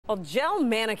Well, gel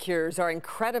manicures are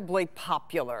incredibly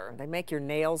popular. They make your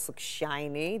nails look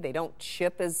shiny. They don't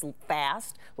chip as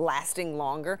fast, lasting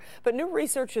longer. But new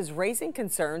research is raising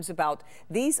concerns about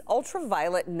these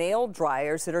ultraviolet nail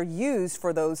dryers that are used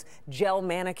for those gel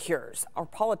manicures. Our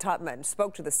Paula Tutman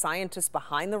spoke to the scientists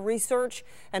behind the research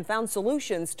and found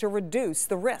solutions to reduce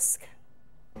the risk.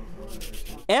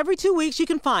 Every 2 weeks, you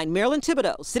can find Marilyn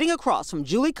Thibodeau sitting across from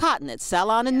Julie Cotton at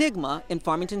Salon Enigma in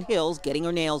Farmington Hills getting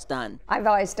her nails done. I've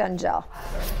always done gel.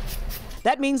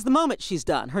 That means the moment she's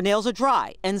done, her nails are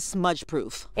dry and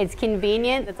smudge-proof. It's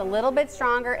convenient. It's a little bit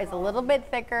stronger. It's a little bit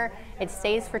thicker. It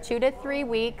stays for 2 to 3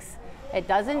 weeks. It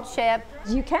doesn't chip.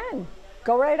 You can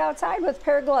go right outside with a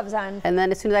pair of gloves on. And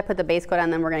then as soon as I put the base coat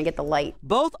on, then we're going to get the light.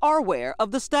 Both are aware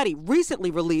of the study recently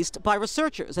released by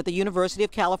researchers at the University of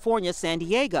California, San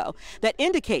Diego, that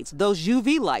indicates those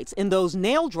UV lights in those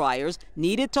nail dryers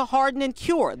needed to harden and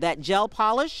cure that gel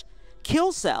polish,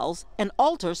 kill cells, and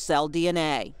alter cell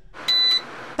DNA.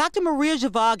 Dr. Maria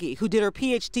Javagi, who did her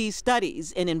PhD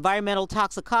studies in environmental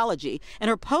toxicology and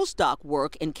her postdoc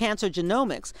work in cancer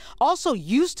genomics, also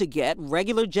used to get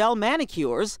regular gel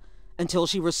manicures until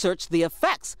she researched the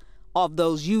effects of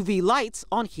those UV lights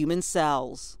on human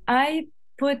cells. I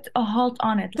put a halt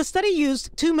on it. The study used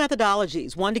 2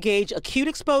 methodologies, one to gauge acute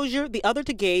exposure, the other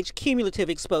to gauge cumulative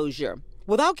exposure.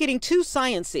 Without getting too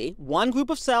sciencey, one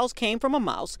group of cells came from a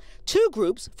mouse, 2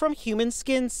 groups from human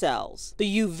skin cells.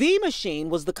 The UV machine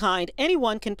was the kind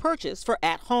anyone can purchase for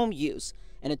at-home use,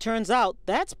 and it turns out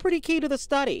that's pretty key to the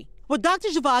study. What Dr.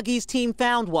 Javagi's team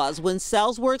found was when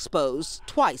cells were exposed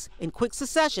twice in quick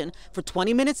succession for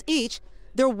 20 minutes each,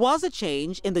 there was a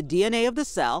change in the DNA of the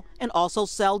cell and also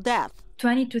cell death.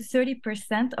 20 to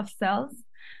 30% of cells,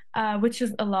 which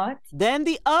is a lot. Then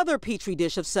the other petri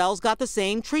dish of cells got the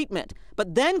same treatment,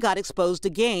 but then got exposed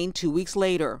again 2 weeks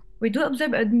later. We do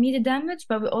observe immediate damage,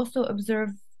 but we also observe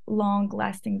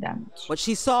long-lasting damage. What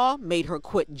she saw made her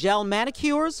quit gel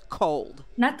manicures cold.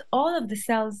 Not all of the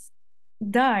cells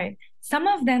die. Some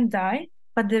of them die,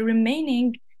 but the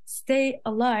remaining stay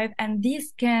alive, and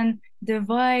these can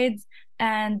divide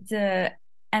and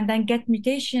then get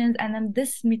mutations, and then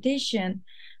this mutation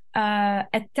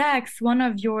attacks one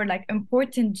of your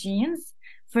important genes.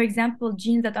 For example,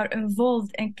 genes that are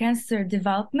involved in cancer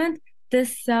development.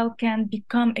 This cell can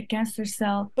become a cancer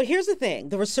cell. But here's the thing.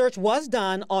 The research was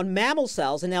done on mammal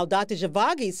cells, and now Dr.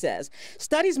 Javagi says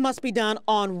studies must be done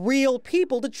on real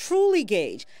people to truly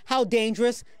gauge how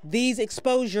dangerous these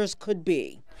exposures could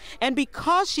be. And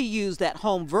because she used that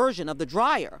home version of the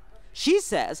dryer, she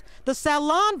says the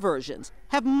salon versions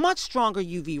have much stronger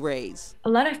UV rays. A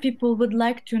lot of people would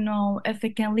like to know if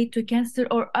it can lead to cancer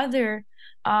or other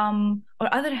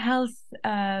health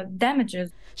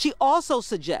damages. She also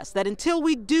suggests that until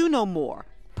we do know more,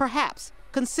 perhaps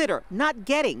consider not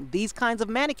getting these kinds of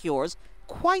manicures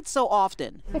quite so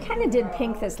often. I kind of did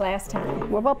pink this last time.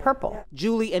 What about purple?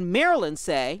 Julie and Marilyn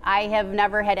say, I have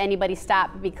never had anybody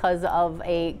stop because of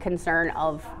a concern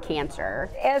of cancer.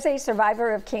 As a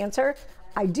survivor of cancer,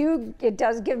 it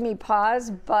does give me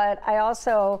pause, but I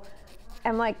also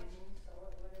am like,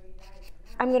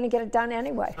 I'm going to get it done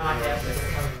anyway.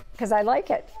 Because I like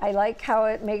it. I like how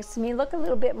it makes me look a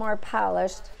little bit more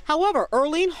polished. However,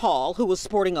 Earlene Hall, who was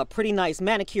sporting a pretty nice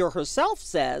manicure herself,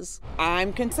 says,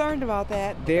 I'm concerned about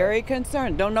that, very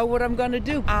concerned. Don't know what I'm going to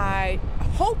do. I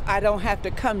hope I don't have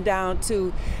to come down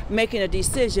to making a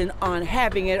decision on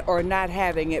having it or not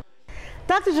having it.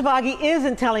 Dr. Javagi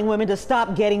isn't telling women to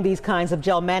stop getting these kinds of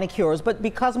gel manicures, but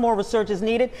because more research is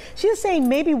needed, she's saying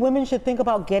maybe women should think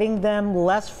about getting them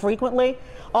less frequently.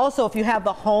 Also, if you have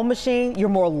the home machine, you're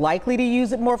more likely to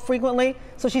use it more frequently.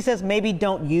 So she says maybe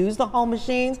don't use the home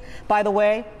machines. By the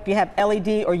way, if you have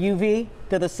LED or UV,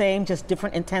 they're the same, just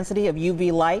different intensity of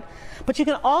UV light. But you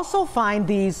can also find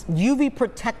these UV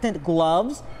protectant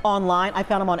gloves online. I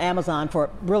found them on Amazon for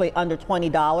really under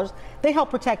 $20. They help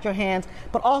protect your hands,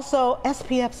 but also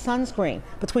SPF sunscreen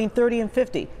between 30 and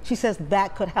 50. She says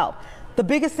that could help. The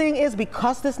biggest thing is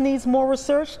because this needs more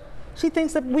research, she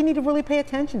thinks that we need to really pay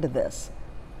attention to this.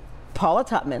 Paula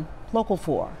Tutman, Local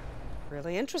 4.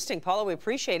 Really interesting, Paula. We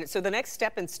appreciate it. So the next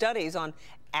step in studies on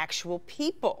actual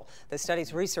people. The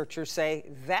study's researchers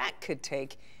say that could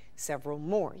take several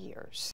more years.